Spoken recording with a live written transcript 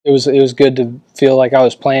It was good to feel like I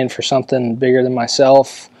was playing for something bigger than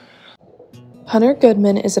myself. Hunter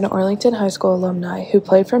Goodman is an Arlington High School alumni who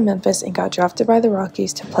played for Memphis and got drafted by the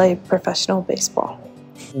Rockies to play professional baseball.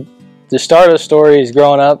 The start of the story is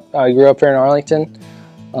growing up. I grew up here in Arlington.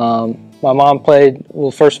 My mom played, well,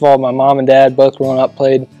 first of all, my mom and dad both growing up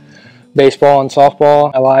played baseball and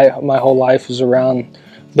softball. My whole life was around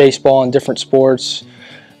baseball and different sports.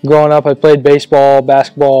 Growing up, I played baseball,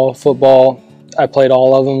 basketball, football. I played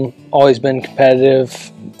all of them, always been competitive.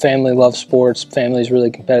 Family loves sports, family's really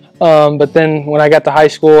competitive. But then when I got to high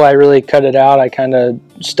school, I really cut it out. I kind of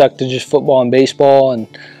stuck to just football and baseball, and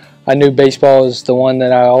I knew baseball was the one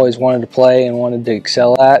that I always wanted to play and wanted to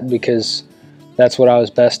excel at because that's what I was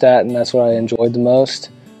best at and that's what I enjoyed the most.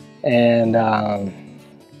 And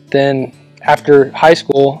then after high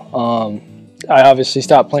school, I obviously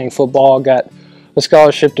stopped playing football, got a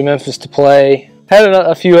scholarship to Memphis to play. Had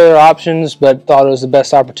a few other options, but thought it was the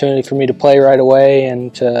best opportunity for me to play right away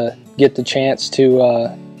and to get the chance to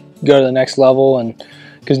go to the next level. And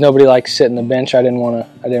because nobody likes sitting the bench, I didn't want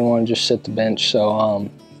to just sit the bench.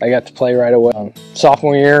 So I got to play right away.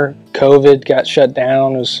 Sophomore year, COVID got shut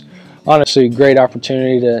down. It was honestly a great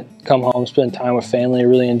opportunity to come home, spend time with family. I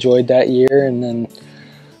really enjoyed that year. And then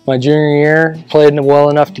my junior year, played well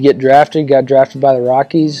enough to get drafted. Got drafted by the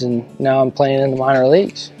Rockies, and now I'm playing in the minor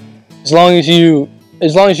leagues. As long as you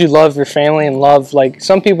love your family and love, like,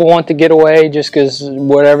 some people want to get away just because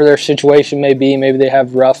whatever their situation may be, maybe they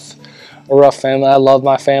have a rough family. I love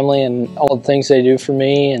my family and all the things they do for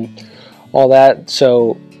me and all that.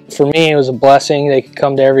 So for me, it was a blessing. They could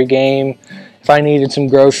come to every game. If I needed some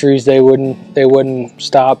groceries, they wouldn't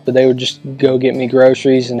stop, but they would just go get me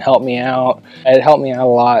groceries and help me out. It helped me out a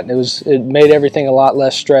lot. It made everything a lot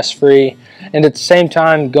less stress-free. And at the same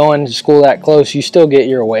time, going to school that close, you still get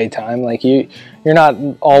your away time. Like you're not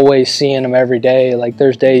always seeing them every day. Like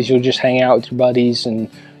there's days you'll just hang out with your buddies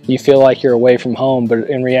and you feel like you're away from home. But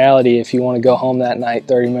in reality, if you want to go home that night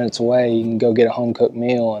 30 minutes away, you can go get a home-cooked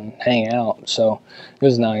meal and hang out. So it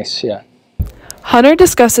was nice, yeah. Hunter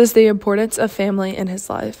discusses the importance of family in his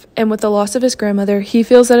life, and with the loss of his grandmother, he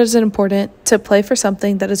feels that it is important to play for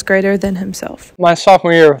something that is greater than himself. My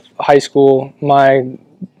sophomore year of high school, my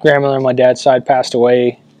grandmother on my dad's side passed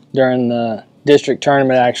away during the district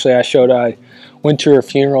tournament. Actually, I went to her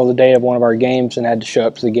funeral the day of one of our games and had to show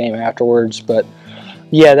up to the game afterwards. But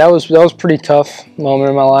yeah, that was a pretty tough moment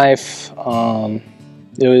in my life.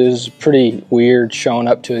 It was pretty weird showing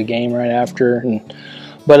up to a game right after,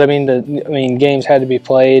 but I mean, games had to be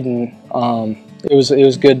played, and it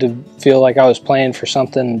was good to feel like I was playing for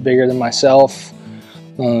something bigger than myself.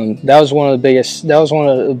 That was one of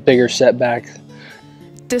the bigger setbacks.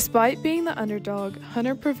 Despite being the underdog,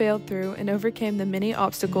 Hunter prevailed through and overcame the many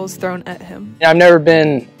obstacles thrown at him. I've never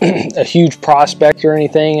been a huge prospect or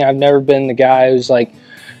anything. I've never been the guy who's like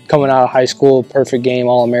coming out of high school, perfect game,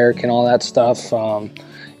 All-American, all that stuff.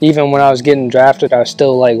 Even when I was getting drafted, I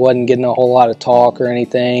still wasn't getting a whole lot of talk or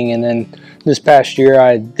anything. And then this past year,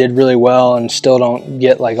 I did really well and still don't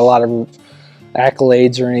get a lot of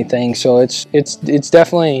accolades or anything. So it's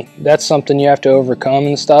definitely, that's something you have to overcome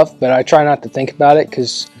and stuff. But I try not to think about it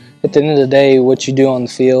because at the end of the day, what you do on the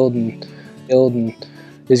field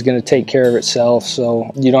is going to take care of itself. So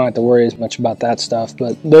you don't have to worry as much about that stuff.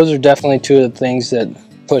 But those are definitely two of the things that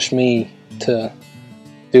push me to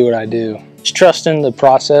do what I do. Just trust in the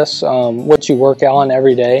process, what you work on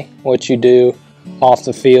every day, what you do off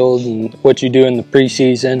the field and what you do in the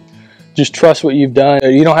preseason. Just trust what you've done.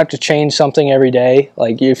 You don't have to change something every day.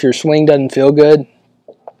 Like if your swing doesn't feel good,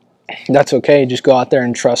 that's okay. Just go out there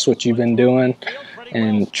and trust what you've been doing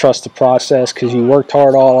and trust the process because you worked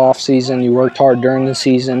hard all off season, you worked hard during the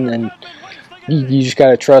season, and you just got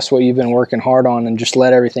to trust what you've been working hard on and just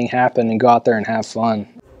let everything happen and go out there and have fun.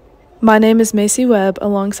 My name is Macy Webb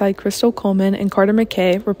alongside Crystal Coleman and Carter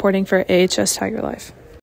McKay reporting for AHS Tiger Life.